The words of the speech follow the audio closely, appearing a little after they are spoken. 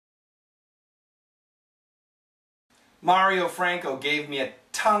Mario Franco gave me a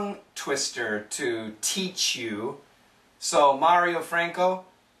tongue twister to teach you. So Mario Franco,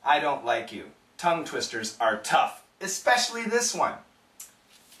 I don't like you. Tongue twisters are tough, especially this one.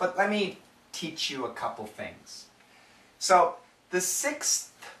 But let me teach you a couple things. So the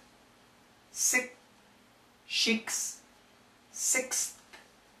sixth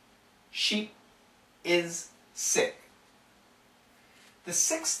sheep is sick. The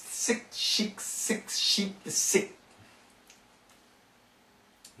sixth sheep is sick.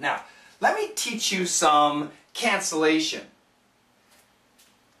 Now, let me teach you some cancellation.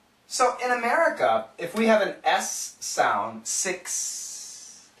 So in America, if we have an S sound,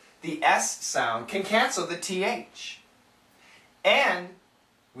 six, the S sound can cancel the TH. And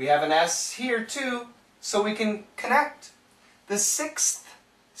we have an S here too, so we can connect. The sixth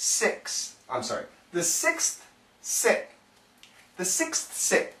sick, the sixth sick, the sixth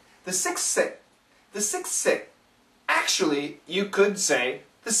sick, the sixth sick, the sixth sick. Actually, you could say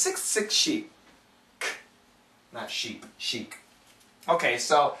the sixth sick sheep. Not sheep, sheik. Okay,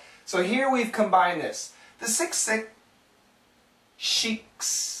 so here we've combined this. The sixth sick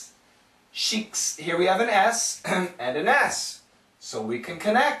sheiks. Sheiks. Here we have an S and an S. So we can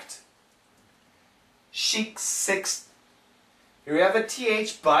connect. Sheik sixth. Here we have a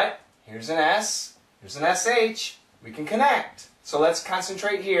TH, but here's an S. Here's an SH. We can connect. So let's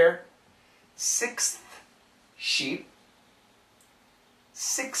concentrate here. Sixth sheep.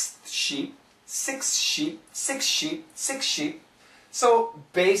 Sixth sheep. Six sheep. Six sheep. Six sheep. So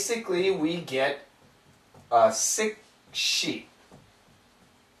basically we get a sick sheep.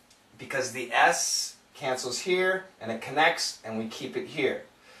 Because the S cancels here and it connects and we keep it here.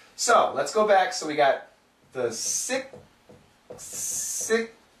 So let's go back. So we got the sick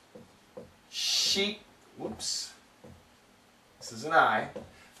sheep. Whoops. This is an I.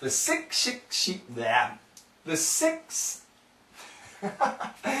 The sick sheep. The six.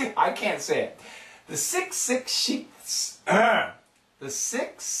 I can't say it. The sick sheeps. The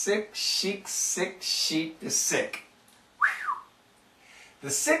sick sheep is sick. The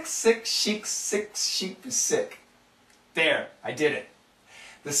sick sheep is sick. There, I did it.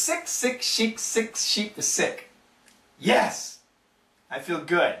 The sick sheep is sick. Yes! I feel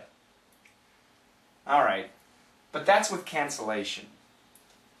good. Alright, but that's with cancellation.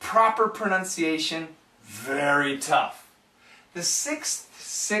 Proper pronunciation, very tough. The sixth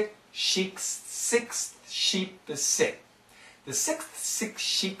sheep is sick. The sixth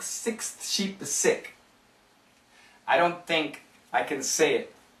sheep is sick. I don't think I can say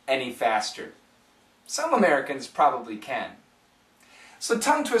it any faster. Some Americans probably can. So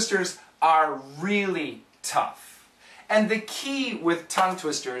tongue twisters are really tough. And the key with tongue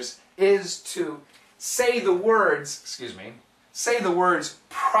twisters is to say the words, say the words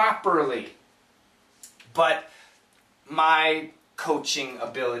properly. But my coaching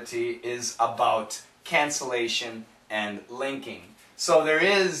ability is about cancellation and linking. So there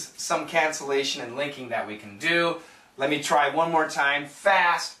is some cancellation and linking that we can do. Let me try one more time,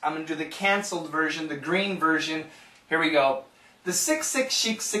 fast. I'm going to do the canceled version, the green version. Here we go. The sick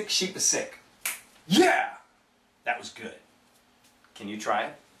sheep is sick. Yeah! That was good. Can you try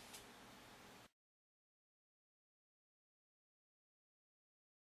it?